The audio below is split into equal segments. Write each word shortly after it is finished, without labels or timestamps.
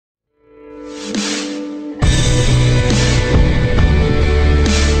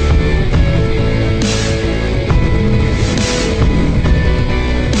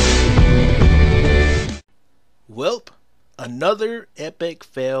epic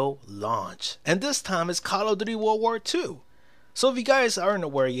fail launch, and this time it's Call of Duty World War II. So if you guys aren't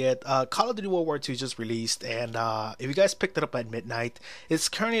aware yet, Call of Duty World War II just released, and if you guys picked it up at midnight, it's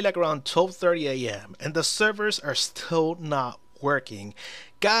currently like around 12:30 a.m. and the servers are still not working.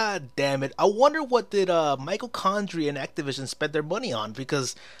 God damn it! I wonder what did Michael Condrey and Activision spend their money on,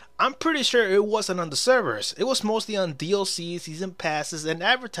 because I'm pretty sure it wasn't on the servers. It was mostly on DLC, season passes, and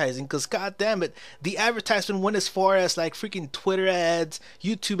advertising. Cause god damn it, the advertisement went as far as like freaking Twitter ads,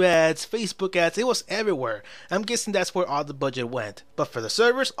 YouTube ads, Facebook ads. It was everywhere. I'm guessing that's where all the budget went. But for the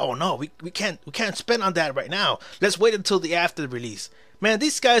servers, oh no, we can't spend on that right now. Let's wait until the after release. Man,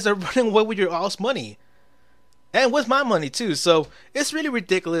 these guys are running away with your all's money. And with my money too, so it's really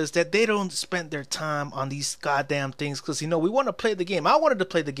ridiculous that they don't spend their time on these goddamn things, because you know we want to play the game. I wanted to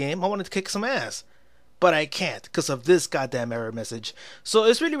play the game, I wanted to kick some ass, but I can't because of this goddamn error message. So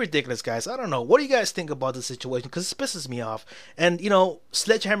it's really ridiculous, guys. I don't know, what do you guys think about the situation, because it pisses me off. And you know,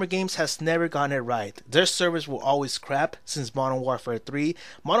 Sledgehammer Games has never gotten it right. Their servers were always crap since Modern Warfare 3.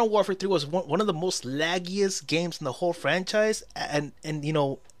 Modern Warfare 3 was one of the most laggiest games in the whole franchise, and you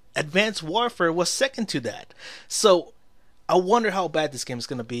know, Advanced Warfare was second to that. So I wonder how bad this game is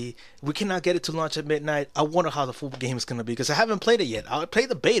going to be. We cannot get it to launch at midnight. I wonder how the full game is going to be, because I haven't played it yet. I played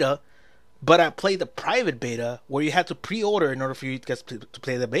the beta, but I played the private beta where you had to pre-order in order for you to get to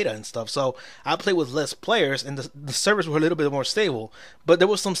play the beta and stuff. So I played with less players, and the servers were a little bit more stable. But there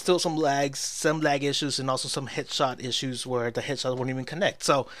was still some lag issues, and also some headshot issues where the headshots wouldn't even connect.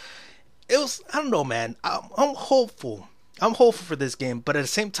 So it was, I don't know, man. I'm hopeful. I'm hopeful for this game, but at the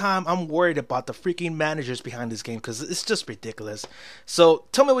same time, I'm worried about the freaking managers behind this game, because it's just ridiculous. So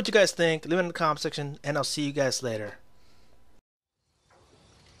tell me what you guys think. Leave it in the comment section, and I'll see you guys later.